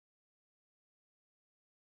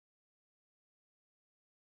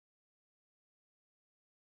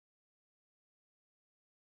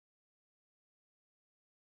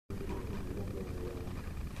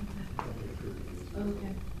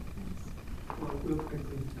Okay, thanks. Well, real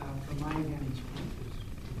quickly, from my vantage point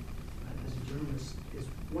as a journalist, is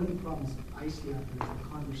one of the problems I see out there is the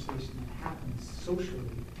conversation that happens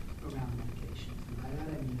socially around medications. And by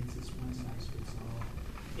that I mean it's this one size fits all.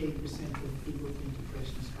 80% of people think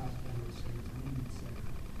depression is caused by low serotonin, etc.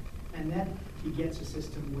 And that begets a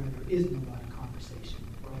system where there isn't a lot of conversation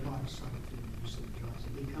or a lot of solitude in the use of drugs.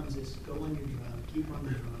 It becomes this go on your drug, keep on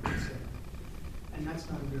the drug, etc. And that's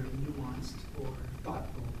not a very nuanced or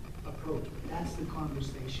thoughtful approach, but that's the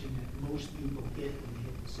conversation that most people get when they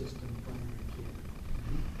hit the system of primary care.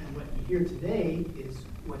 And what you hear today is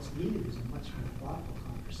what's needed is a much more thoughtful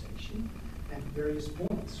conversation at various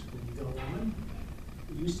points. When you go on,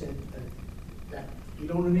 you said that you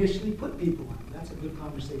don't initially put people on. That's a good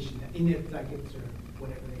conversation. In if like it's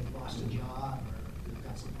whatever, they've lost a job or they've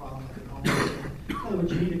got some problem at home. In other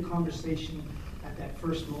words, you need a conversation at that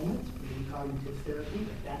first moment, maybe cognitive therapy,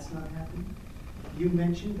 but that's not happening. You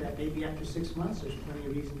mentioned that maybe after 6 months, there's plenty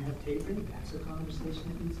of reason to have tapering. That's a conversation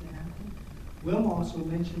that needs to happen. Wilma also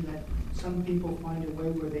mentioned that some people find a way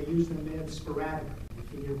where they use the meds sporadically.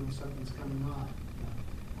 They figure when something's coming on.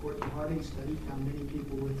 Courtney Harding's study found many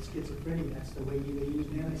people with schizophrenia. That's the way they use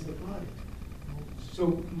an antipsychotic.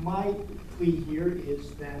 So my plea here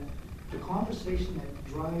is that the conversation that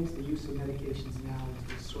drives the use of medications now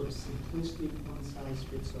is this sort of simplistic,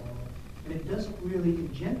 one-size-fits-all, and it doesn't really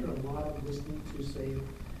engender a lot of listening to, say,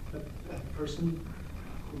 a person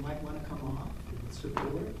who might want to come off with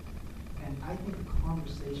support. And I think the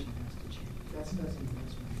conversation has to change. That's an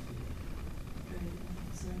investment. Right, that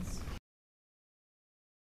makes sense.